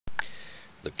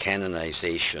The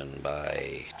Canonization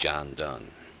by Donne.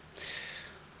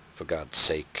 For God's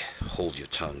sake, hold your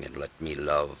tongue and let me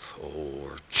love,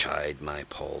 or chide my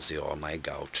palsy or my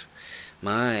gout,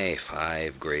 my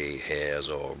 5 grey hairs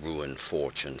or ruined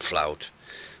fortune flout.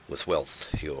 With wealth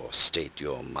your state,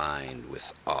 your mind with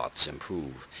arts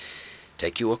improve.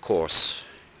 Take you a course,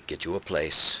 get you a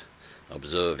place,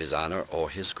 observe his honour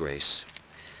or his grace,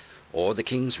 or the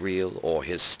king's reel, or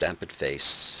his stamped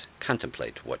face.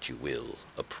 Contemplate what you will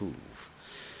approve,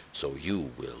 so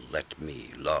you will let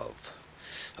me love.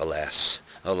 Alas,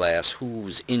 alas,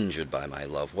 who's injured by my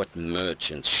love? What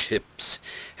merchant ships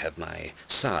have my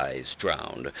sighs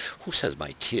drowned? Who says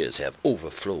my tears have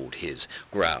overflowed his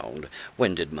ground?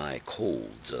 When did my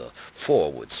colds a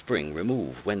forward spring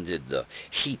remove? When did the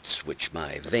heats which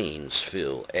my veins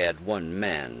fill add one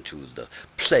man to the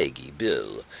plaguy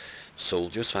bill?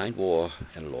 Soldiers find war,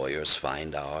 and lawyers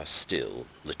find our still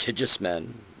litigious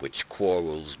men, which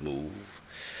quarrels move,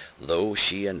 though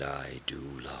she and I do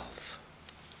love.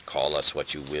 Call us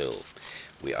what you will,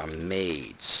 we are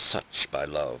made such by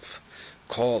love.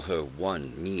 Call her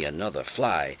one, me another,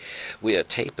 fly. We are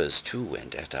tapers too,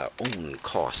 and at our own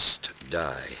cost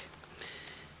die.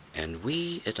 And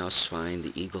we in us find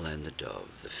the eagle and the dove.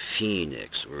 The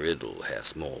phoenix riddle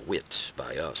hath more wit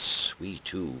by us. We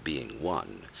two, being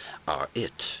one, are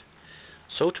it.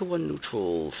 So to one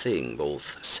neutral thing both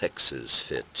sexes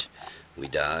fit. We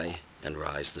die and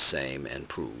rise the same, and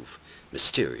prove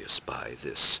mysterious by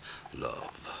this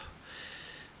love.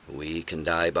 We can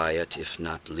die by it, if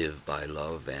not live by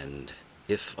love, and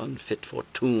if unfit for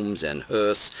tombs and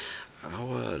hearse,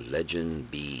 our legend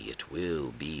be, it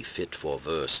will be fit for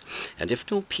verse. And if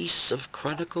no piece of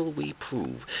chronicle we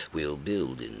prove, we'll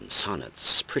build in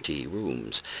sonnets pretty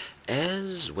rooms,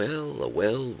 as well a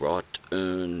well-wrought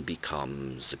urn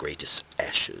becomes the greatest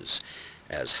ashes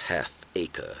as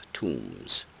half-acre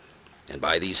tombs. And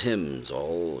by these hymns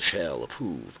all shall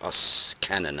approve us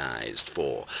canonized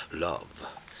for love.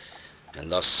 And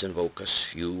thus invoke us,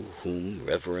 you whom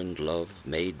reverend love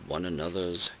made one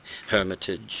another's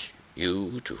hermitage,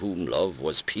 you to whom love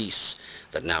was peace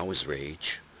that now is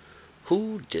rage,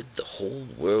 who did the whole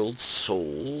world's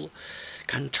soul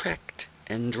contract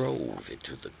and drove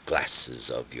into the glasses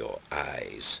of your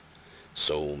eyes,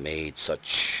 so made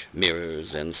such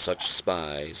mirrors and such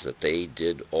spies that they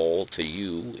did all to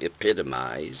you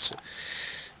epitomize.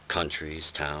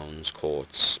 Countries, towns,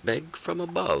 courts beg from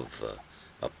above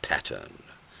a pattern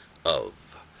of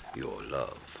your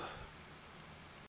love.